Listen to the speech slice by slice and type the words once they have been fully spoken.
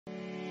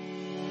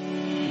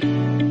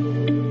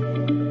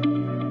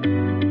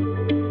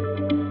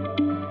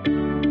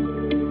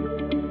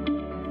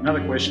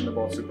Another question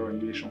about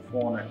superannuation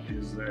fund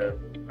is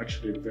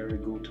actually a very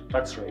good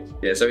tax rate.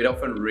 Yeah, so it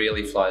often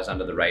really flies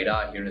under the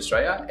radar here in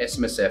Australia.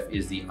 SMSF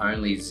is the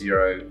only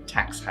zero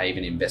tax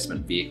haven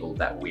investment vehicle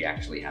that we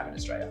actually have in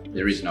Australia.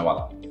 There is no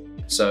other.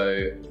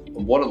 So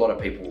what a lot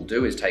of people will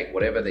do is take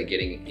whatever they're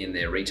getting in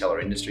their retail or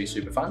industry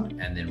super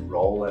fund and then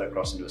roll that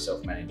across into a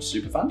self-managed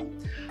super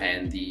fund.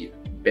 And the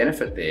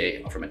benefit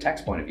there from a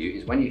tax point of view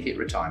is when you hit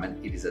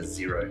retirement, it is a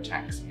zero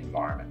tax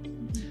environment.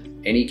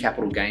 Any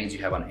capital gains you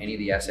have on any of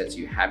the assets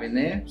you have in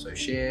there, so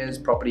shares,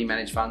 property,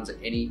 managed funds,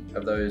 any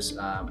of those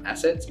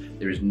assets,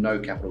 there is no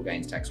capital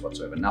gains tax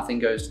whatsoever. Nothing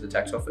goes to the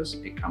tax office,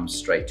 it comes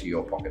straight to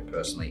your pocket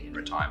personally in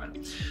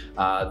retirement.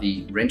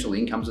 The rental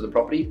incomes of the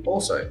property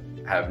also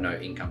have no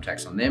income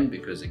tax on them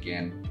because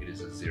again, it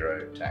is a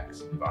zero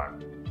tax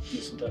environment.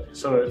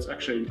 So it's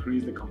actually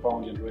increased the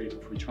compounded rate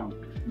of return.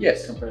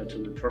 Yes. Compared to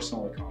the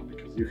personal account,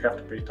 because you have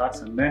to pay tax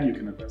and then you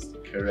can invest.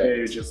 Correct. Here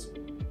you just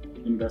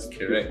invest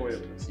before you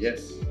invest.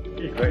 Yes.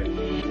 Okay,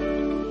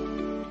 great.